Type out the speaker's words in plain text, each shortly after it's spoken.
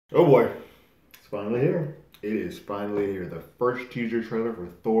Oh boy, it's finally here. It is finally here. The first teaser trailer for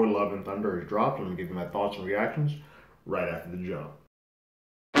Thor: Love and Thunder is dropped. I'm gonna give you my thoughts and reactions right after the jump.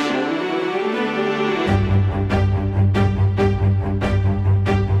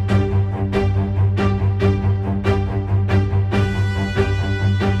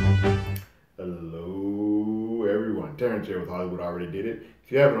 Hello, everyone. Terrence here with Hollywood Already Did It.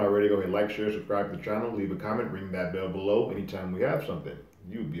 If you haven't already, go ahead, like, share, subscribe to the channel, leave a comment, ring that bell below. Anytime we have something,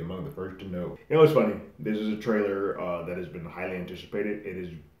 you will be among the first to know. You know, it's funny. This is a trailer that has been highly anticipated. It has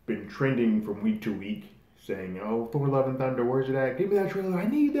been trending from week to week, saying, "Oh, Thor: Love and Thunder, where's it at? Give me that trailer. I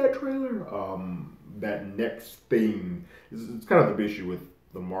need that trailer." That next thing it's kind of the issue with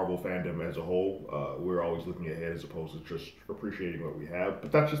the Marvel fandom as a whole. We're always looking ahead as opposed to just appreciating what we have.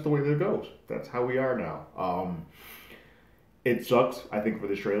 But that's just the way that it goes. That's how we are now. It sucks, I think, for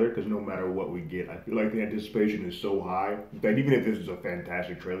this trailer because no matter what we get, I feel like the anticipation is so high that even if this is a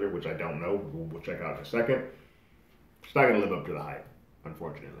fantastic trailer, which I don't know, we'll check out in a second, it's not going to live up to the hype,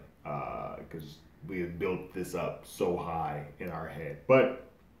 unfortunately, because we have built this up so high in our head. But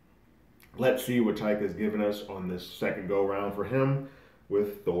let's see what Taika has given us on this second go round for him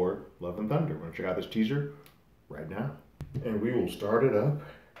with Thor: Love and Thunder. We're going to check out this teaser right now. And we will start it up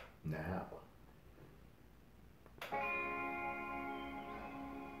now.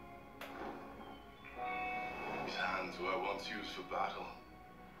 These hands were once used for battle.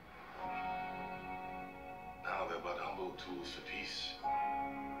 Now they're but humble tools for peace.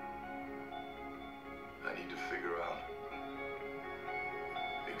 I need to figure out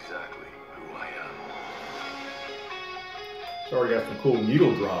exactly who I am. It's already got some cool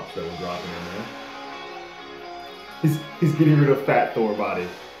needle drops that we're dropping in there. He's getting rid of fat Thor body.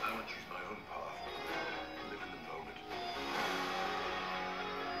 I want to choose my own path. Live in the moment.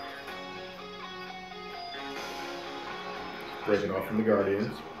 Breaking off from the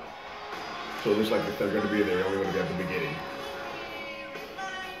Guardians. So it looks like if they're going to be there, they're only going to be at the beginning.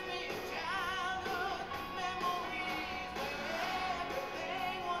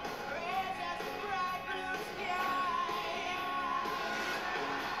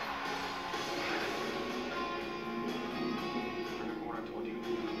 Remember what I told you?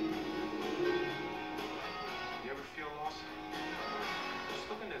 You ever feel lost? Just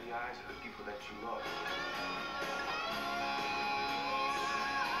look into the eyes of the people that you love.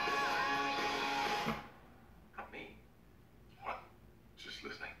 Not me. What? Just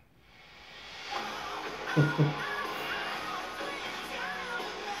listening.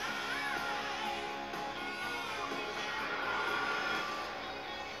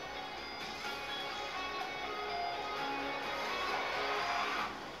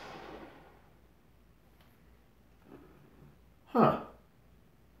 Huh.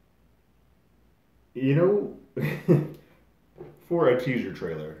 You know, for a teaser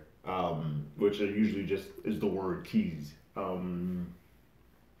trailer, which usually just is the word tease,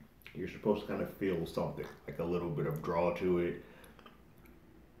 you're supposed to kind of feel something, like a little bit of draw to it.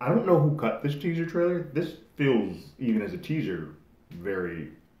 I don't know who cut this teaser trailer. This feels, even as a teaser,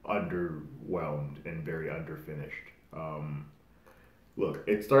 very underwhelmed and very underfinished. Look,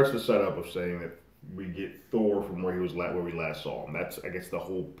 it starts the setup of saying that we get Thor from where he was where we last saw him. That's, I guess, the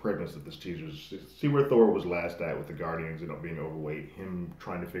whole premise of this teaser is see where Thor was last at with the Guardians and being overweight. Him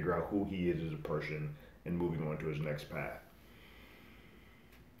trying to figure out who he is as a person and moving on to his next path.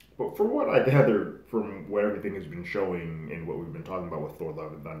 But from what I gathered from what everything has been showing and what we've been talking about with Thor: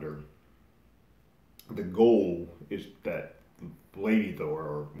 Love and Thunder, the goal is that Lady Thor,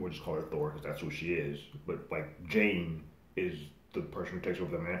 or we'll just call her Thor because that's who she is, but like Jane is the person who takes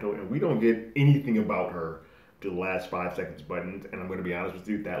over the mantle, and we don't get anything about her to the last 5 seconds button. And I'm going to be honest with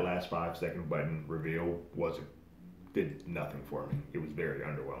you, that last 5 second button reveal wasn't did nothing for me. It was very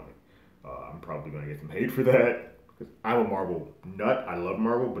underwhelming. I'm probably going to get some hate for that because I'm a Marvel nut. I love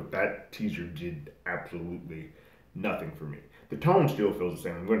Marvel, but that teaser did absolutely nothing for me. The tone still feels the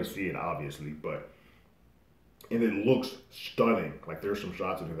same. I'm going to see it obviously, but and it looks stunning. Like there's some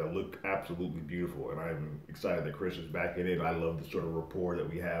shots of it that look absolutely beautiful, and I'm excited that Chris is back in it. I love the sort of rapport that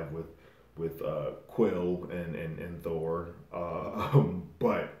we have with Quill and Thor.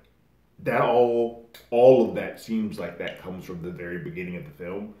 But that all of that seems like that comes from the very beginning of the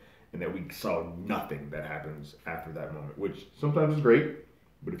film, and that we saw nothing that happens after that moment, which sometimes is great.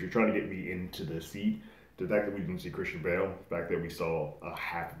 But if you're trying to get me into the seat, the fact that we didn't see Christian Bale, the fact that we saw a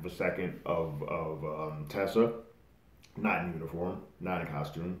half of a second of Tessa, not in uniform, not in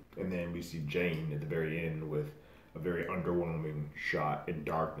costume, and then we see Jane at the very end with a very underwhelming shot in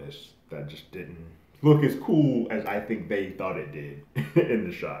darkness that just didn't look as cool as I think they thought it did in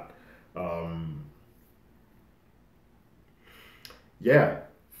the shot. Yeah,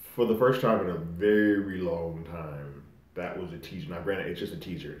 For the first time in a very long time, that was a teaser. Now, granted, it's just a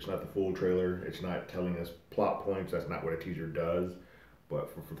teaser. It's not the full trailer. It's not telling us plot points. That's not what a teaser does. But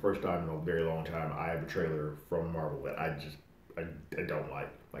for the first time in a very long time, I have a trailer from Marvel that I don't like.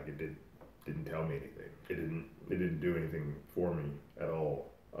 Like didn't tell me anything. It didn't do anything for me at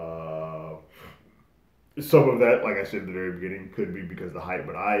all. Some of that, like I said at the very beginning, could be because of the hype,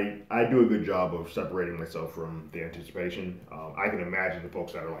 but I do a good job of separating myself from the anticipation. I can imagine the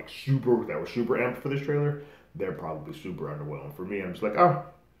folks that were super amped for this trailer, they're probably super underwhelmed. For me, I'm just like, oh,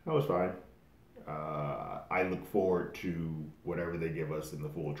 that was fine. I look forward to whatever they give us in the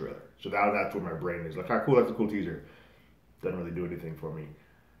full trailer. So now that's where my brain is like, ah, cool, that's a cool teaser. Doesn't really do anything for me.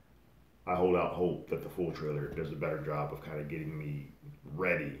 I hold out hope that the full trailer does a better job of kind of getting me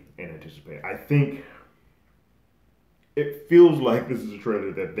ready and anticipate. I think it feels like this is a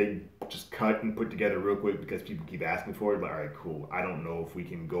trailer that they just cut and put together real quick because people keep asking for it. But all right, cool. I don't know if we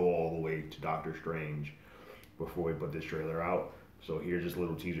can go all the way to Doctor Strange before we put this trailer out. So here's this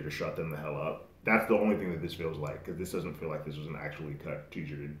little teaser to shut them the hell up. That's the only thing that this feels like, because this doesn't feel like this was an actually cut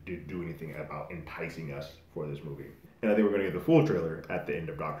teaser to do anything about enticing us for this movie. And I think we're going to get the full trailer at the end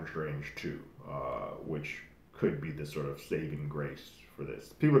of Doctor Strange 2, which could be the sort of saving grace for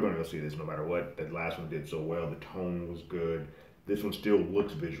this. People are going to go see this no matter what. That last one did so well. The tone was good. This one still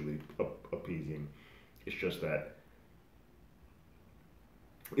looks visually appeasing. It's just that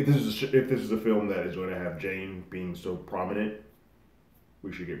if this is a film that is going to have Jane being so prominent,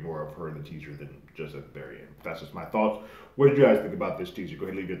 we should get more of her in the teaser than just at the very end. That's just my thoughts. What did you guys think about this teaser? Go ahead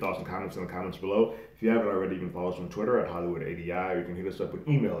and leave your thoughts and comments in the comments below. If you haven't already, you can follow us on Twitter at HollywoodADI, or you can hit us up with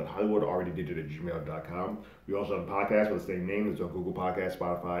email at HollywoodAlreadyDidIt@gmail.com. We also have a podcast with the same name. It's on Google Podcasts,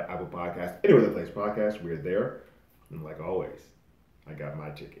 Spotify, Apple Podcasts, anywhere that plays podcasts. We're there. And like always, I got my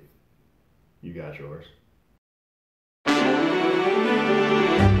ticket. You got yours.